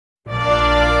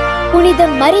புனித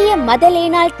மரிய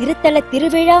மதலேனால் திருத்தல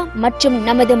திருவிழா மற்றும்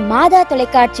நமது மாதா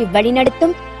தொலைக்காட்சி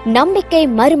வழிநடத்தும் நம்பிக்கை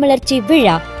மறுமலர்ச்சி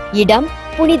விழா. இடம்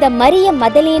புனித மரிய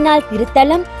மதலேனால்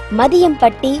திருத்தலம்,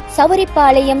 மதியம்பட்டி,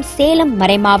 சவுரிப்பாளையம், சேலம்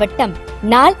மறைமாவட்டம்.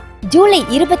 நாள் ஜூலை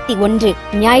 21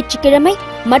 ஞாயிற்றுக்கிழமை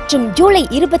மற்றும் ஜூலை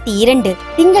 22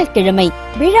 திங்கட்கிழமை.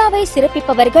 விழாவை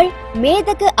சிறப்பிப்பவர்கள்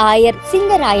மேதகு ஆயர்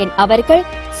சிங்கராயன் அவர்கள்,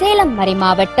 சேலம்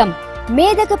மறைமாவட்டம்.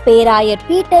 மேதகு பேராயர்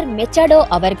பீட்டர் மெச்சடோ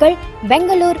அவர்கள்,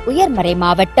 பெங்களூர் உயர்மறை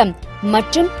மாவட்டம்.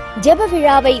 மற்றும் ஜெப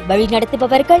விழாவை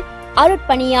வழிநடத்துபவர்கள்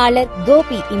அருட்பணியாளர்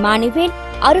கோபி இமானுவேல்,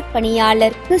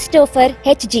 அருட்பணியாளர் கிறிஸ்டோபர்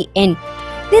HGN.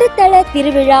 திருத்தல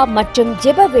திருவிழா மற்றும்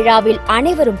ஜெப விழாவில்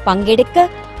அனைவரும் பங்கெடுக்க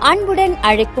அன்புடன்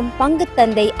அழைக்கும் பங்கு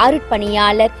தந்தை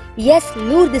அருட்பணியாளர் எஸ்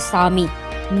லூர்துசாமி.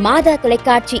 மாதா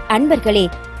தொலைக்காட்சி அன்பர்களே,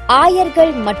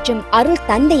 ஆயர்கள் மற்றும் அருள்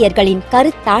தந்தையர்களின்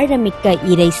கருத்தாழமிக்க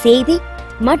இறை செய்தி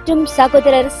மற்றும்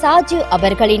சகோதரர் சாஜு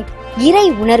அவர்களின் இறை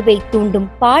உணர்வை தூண்டும்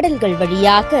பாடல்கள்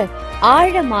வழியாக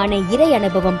ஆழமான இறை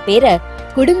அனுபவம் பெற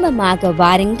குடும்பமாக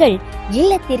வாருங்கள்.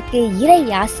 இல்லத்திற்கு இறை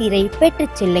ஆசிரை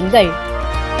பெற்றுச் செல்லுங்கள்.